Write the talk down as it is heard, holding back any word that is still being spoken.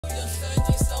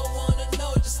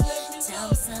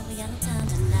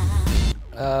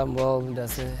Well,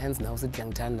 that's hence now it's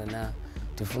Uyang'Thanda Na.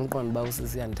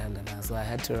 So I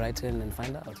had to write in and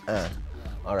find out.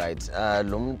 All right.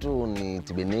 Lo muntu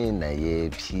nidibene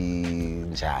naye phi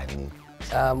njani?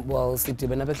 Well,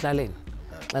 sidibene apha ekuhlaleni.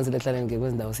 Xa ndisele ekuhlaleni ke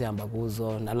kwezi ndawo sihamba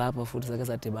kuzo nalapha futhi sake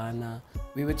sadibana.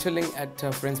 We were chilling at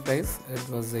a friend's place. It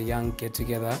was a young get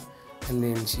together, and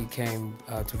then she came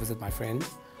to visit my friend.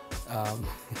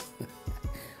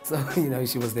 So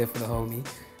she was there for the homie.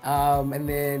 And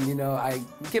then I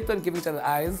kept on giving each other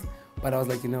eyes, but I was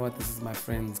like, you know what, this is my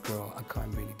friend's girl. I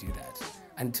can't really do that.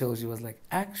 Until she was like,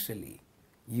 actually,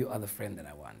 you are the friend that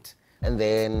I want. And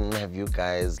then have you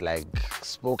guys like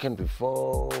spoken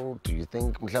before? Do you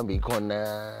think mhlambe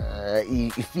ikhona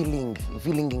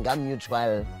feeling inga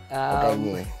mutual?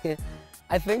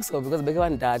 I think so, because beke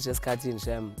wandithatha esikhathini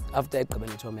shem after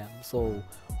egqibele itshomi yam. So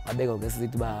wabeka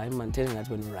ngesithi uba hayi man, tell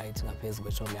ngathi wena right ngaphezu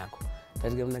kwetshomi yakho.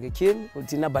 Ndathi ke mna ke Kim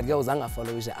uthina, but ke uzange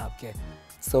afollowishe up ke.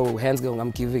 So hence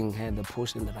I'm giving her the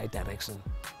push in the right direction.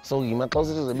 So you might close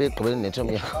it to be egqibele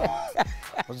netshomi yakho.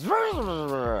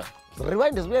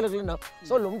 Rewind this way now.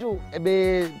 So lo muntu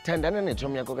ebethandana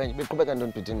netshomi yakho kanye beqhubeka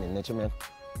ntoni between netshomi yakho?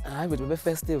 Hayi bethu bebe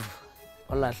festive.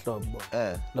 Olaa hlobo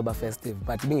loba festive,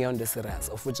 but bingeyonto serious,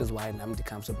 of which is why I'm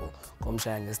comfortable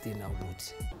komshaya ngestina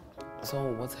ubuthi.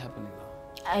 So what's happening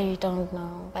now? I don't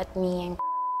know, but me and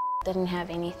didn't have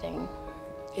anything.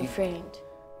 Your friend.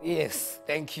 Yes,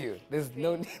 thank you. There's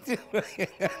no need to.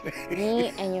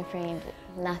 Me and your friend,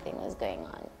 nothing was going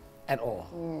on. At all?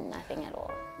 Nothing at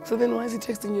all. So then why is he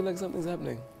texting you like something's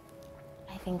happening?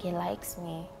 I think he likes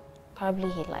me. Probably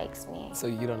he likes me. So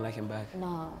you don't like him back?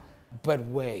 No. But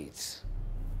wait,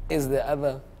 is there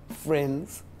other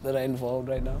friends that are involved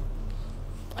right now?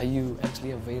 Are you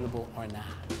actually available or not?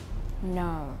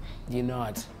 No. You're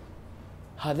not?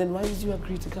 How then why did you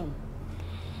agree to come?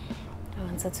 I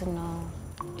wanted to know.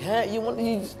 Yeah,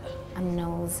 I'm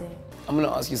nosy. I'm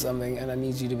gonna ask you something, and I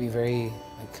need you to be very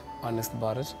honest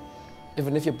about it.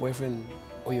 Even if your boyfriend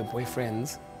or your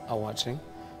boyfriends are watching,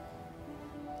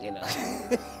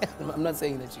 I'm not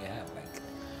saying that you have,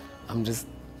 I'm just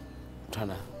trying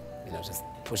to, just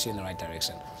push you in the right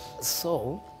direction.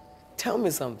 So, tell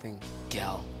me something,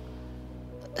 gal.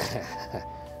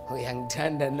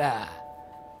 Uyang'Thanda Na.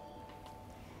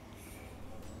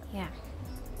 Yeah.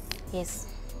 Yes.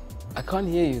 I can't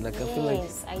hear you. I feel like...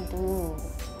 Yes, I do.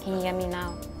 Can you hear me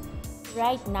now?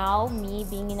 Right now, me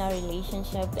being in a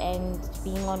relationship and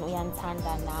being on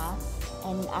Uyang'Thanda Na,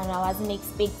 and I wasn't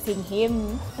expecting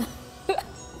him.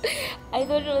 I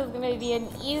thought it was going to be an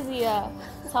easier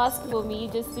task for me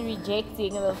just to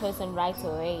rejecting the person right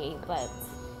away, but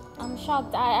I'm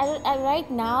shocked. Right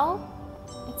now,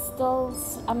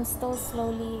 I'm still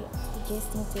slowly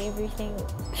adjusting to everything.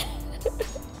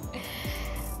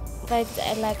 But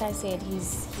like I said,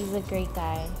 he's a great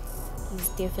guy. He's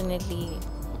definitely,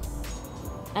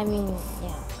 yeah.